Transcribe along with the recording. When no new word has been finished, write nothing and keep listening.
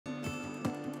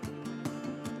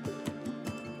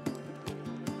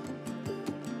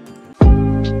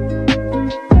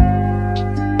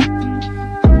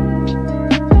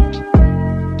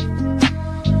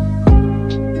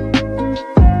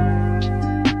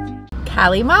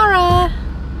Kalimara!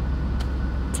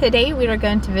 Today we are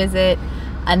going to visit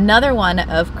another one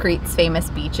of Crete's famous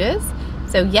beaches.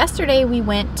 So yesterday we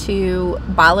went to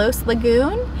Balos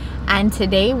Lagoon, and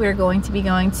today we're going to be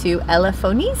going to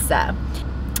Elafonisi.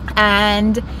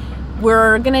 And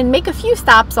we're gonna make a few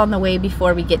stops on the way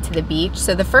before we get to the beach.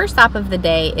 So the first stop of the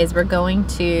day is we're going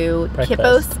to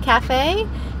Kippos Cafe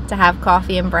to have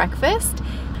coffee and breakfast.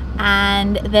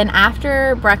 And then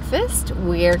after breakfast,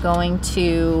 we're going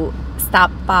to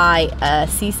stop by a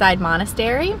seaside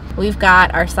monastery. We've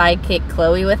got our sidekick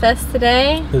Chloe with us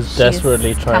today. Who's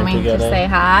desperately trying to get in. Coming to say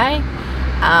hi.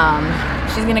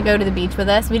 She's gonna go to the beach with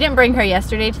us. We didn't bring her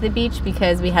yesterday to the beach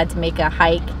because we had to make a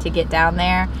hike to get down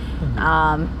there.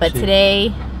 But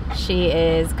today she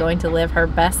is going to live her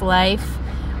best life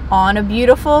on a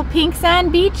beautiful pink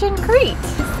sand beach in Crete.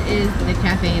 This is the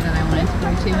cafe that I wanted to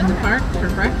go to in the park for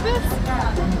breakfast,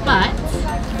 but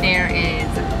there is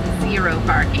zero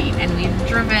parking, and we've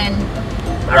driven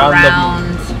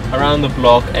around the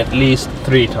block at least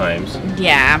 3 times.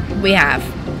 Yeah, we have.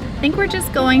 I think we're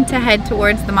just going to head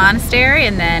towards the monastery,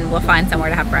 and then we'll find somewhere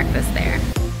to have breakfast there.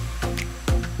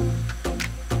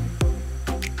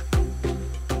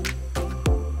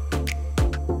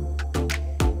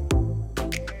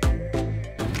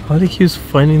 Holly keeps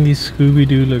finding these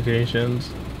Scooby-Doo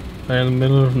locations in the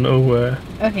middle of nowhere.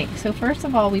 Okay, so first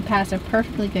of all, we passed a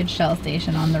perfectly good Shell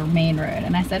station on the main road,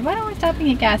 and I said, why don't we stop and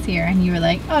get gas here? And you were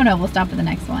like, oh no, we'll stop at the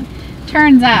next one.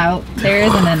 Turns out there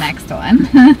isn't a next one.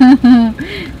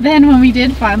 Then when we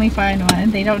did finally find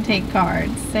one, they don't take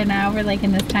cards. So now we're like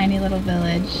in this tiny little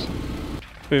village.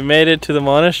 We made it to the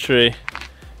monastery.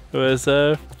 It was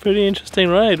a pretty interesting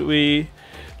ride. We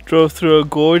drove through a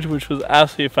gorge, which was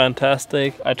absolutely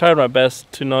fantastic. I tried my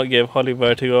best to not give Holly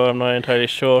vertigo. I'm not entirely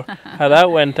sure how that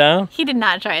went down. He did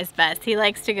not try his best. He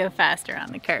likes to go faster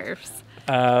on the curves.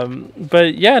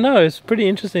 But yeah, no, it's pretty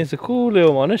interesting. It's a cool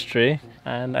little monastery,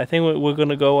 and I think we're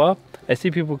gonna go up. I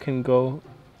see people can go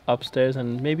upstairs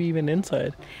and maybe even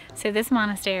inside. So this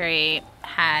monastery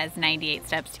has 98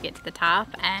 steps to get to the top,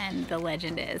 and the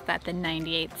legend is that the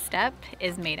 98th step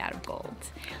is made out of gold.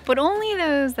 But only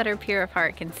those that are pure of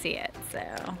heart can see it,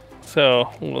 So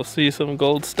we'll see some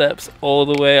gold steps all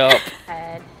the way up.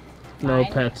 No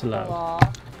Pine pets allowed.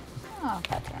 Oh,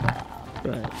 pets are not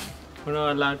allowed. Right. We're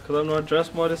not allowed because I'm not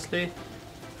dressed modestly,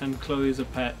 and Chloe's a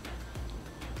pet.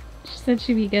 She said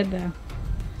she'd be good though.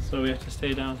 So we have to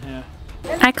stay down here.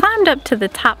 I climbed up to the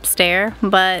top stair,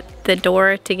 but the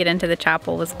door to get into the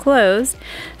chapel was closed,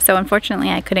 so unfortunately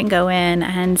I couldn't go in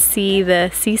and see the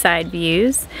seaside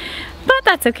views, but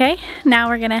that's okay. Now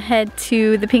we're gonna head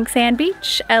to the pink sand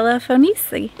beach,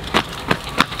 Elafonisi.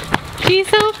 She's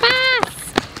so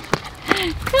fast!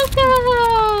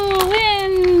 Coco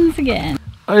wins again.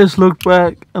 I just looked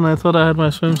back and I thought I had my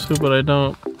swimsuit, but I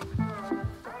don't.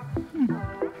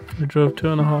 We drove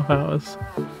 2.5 hours.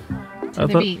 To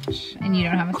the beach, and you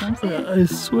don't have a swimsuit? I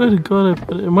swear to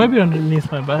God, it might be underneath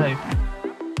my bag.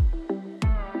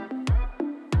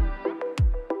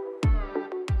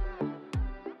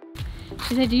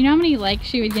 She said, do you know how many likes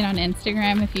she would get on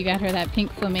Instagram if you got her that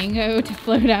pink flamingo to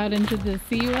float out into the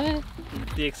sea with?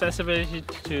 The accessibility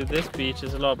to this beach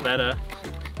is a lot better.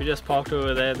 We just parked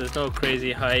over there, there's no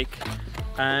crazy hike,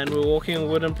 and we're walking on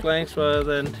wooden planks rather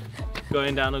than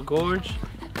going down a gorge.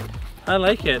 I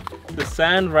like it. The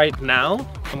sand right now,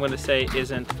 I'm going to say,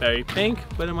 isn't very pink,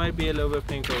 but it might be a little bit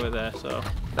pink over there, so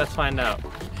let's find out.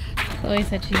 Chloe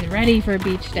said she's ready for a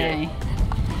beach day.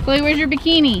 Yeah. Chloe, where's your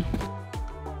bikini?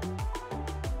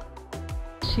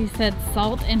 She said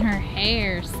salt in her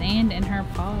hair, sand in her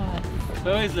paws.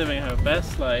 Chloe's living her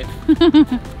best life.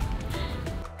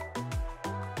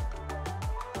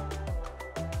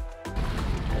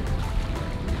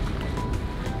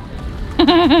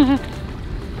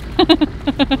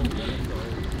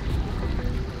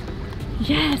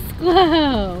 Yes,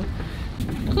 Chloe!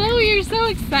 Chloe, you're so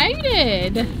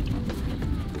excited!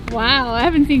 Wow, I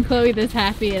haven't seen Chloe this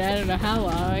happy in I don't know how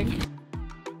long.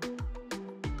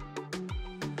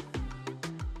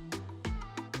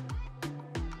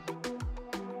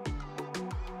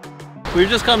 We've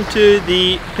just come to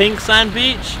the pink sand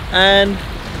beach, and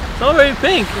it's not very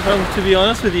pink, if I'm to be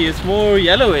honest with you. It's more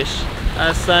yellowish,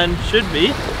 as sand should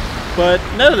be. But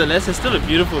nevertheless, it's still a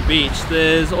beautiful beach.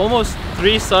 There's almost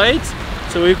 3 sides,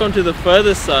 so we've come to the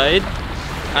furthest side,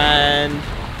 and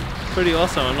pretty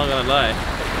awesome, I'm not gonna lie.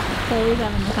 Chloe's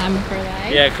having the time of her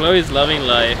life. Yeah, Chloe's loving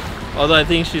life. Although I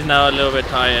think she's now a little bit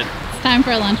tired. It's time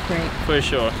for a lunch break. For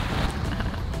sure.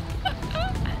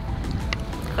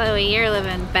 Chloe, you're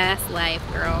living best life,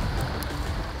 girl.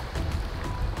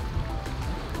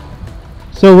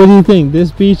 So what do you think,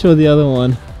 this beach or the other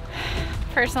one?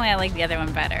 personally, I like the other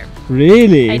one better.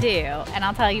 Really? I do, and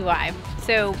I'll tell you why.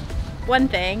 So, one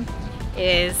thing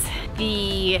is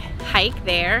the hike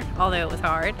there, although it was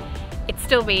hard, it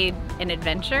still made an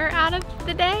adventure out of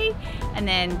the day. And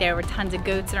then there were tons of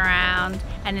goats around,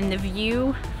 and then the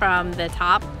view from the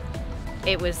top,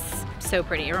 it was so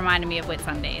pretty. It reminded me of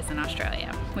Whitsundays in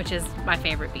Australia, which is my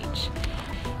favorite beach.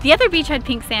 The other beach had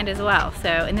pink sand as well, so,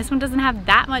 and this one doesn't have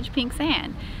that much pink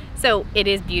sand. So it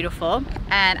is beautiful,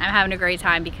 and I'm having a great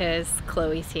time because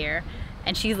Chloe's here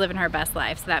and she's living her best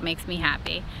life, so that makes me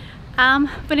happy.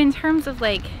 But in terms of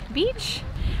like beach,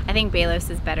 I think Balos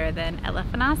is better than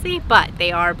Elafonisi, but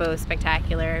they are both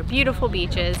spectacular, beautiful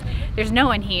beaches. There's no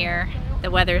one here. The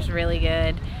weather's really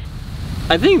good.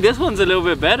 I think this one's a little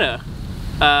bit better.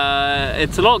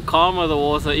 It's a lot calmer, the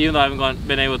water, even though I haven't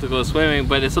been able to go swimming,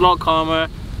 but it's a lot calmer,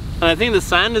 and I think the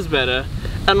sand is better.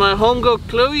 And my homegirl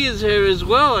Chloe is here as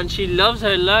well, and she loves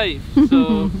her life,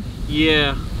 so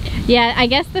yeah. Yeah, I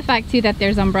guess the fact too that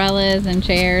there's umbrellas and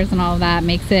chairs and all of that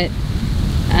makes it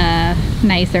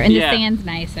nicer, and the sand's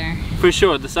nicer. For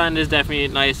sure, the sand is definitely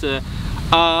nicer.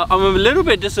 I'm a little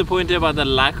bit disappointed about the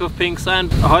lack of pink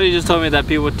sand. Holly just told me that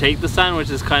people take the sand,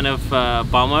 which is kind of a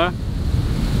bummer.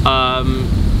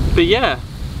 But yeah,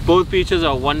 both beaches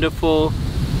are wonderful.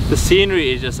 The scenery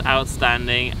is just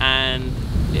outstanding, and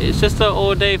it's just an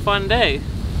all-day fun day.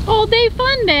 All-day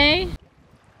fun day?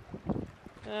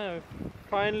 Yeah, we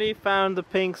finally found the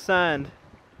pink sand.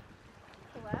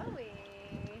 Chloe.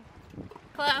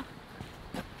 Chloe,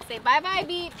 say bye-bye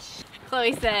beach.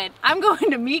 Chloe said, I'm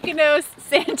going to Mykonos,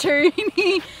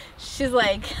 Santorini. She's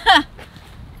like, huh.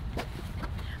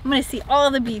 I'm gonna see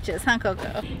all the beaches, huh,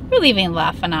 Coco? We're leaving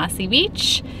Elafonisi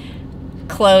Beach.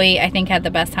 Chloe, I think, had the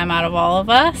best time out of all of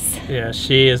us. Yeah,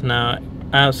 she is now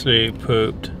absolutely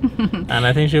pooped. And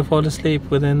I think she'll fall asleep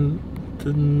within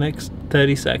the next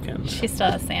 30 seconds. She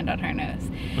still has sand on her nose.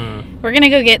 We're gonna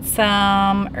go get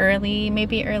some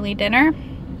maybe early dinner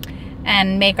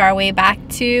and make our way back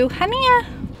to Chania.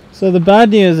 So the bad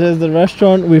news is the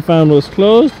restaurant we found was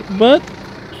closed, but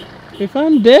we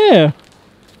found there.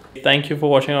 Thank you for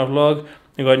watching our vlog.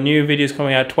 We've got new videos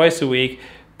coming out twice a week.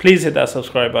 Please hit that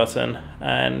subscribe button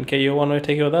and get your one-way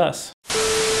ticket with us.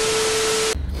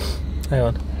 Hang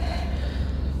on.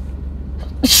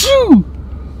 Shoo!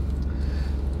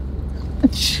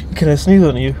 Can I sneeze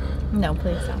on you? No,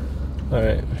 please don't.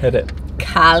 Alright, hit it.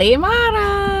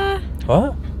 Kalimara!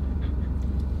 What?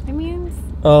 It means...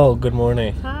 Oh, good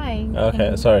morning. Hi.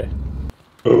 Okay, sorry.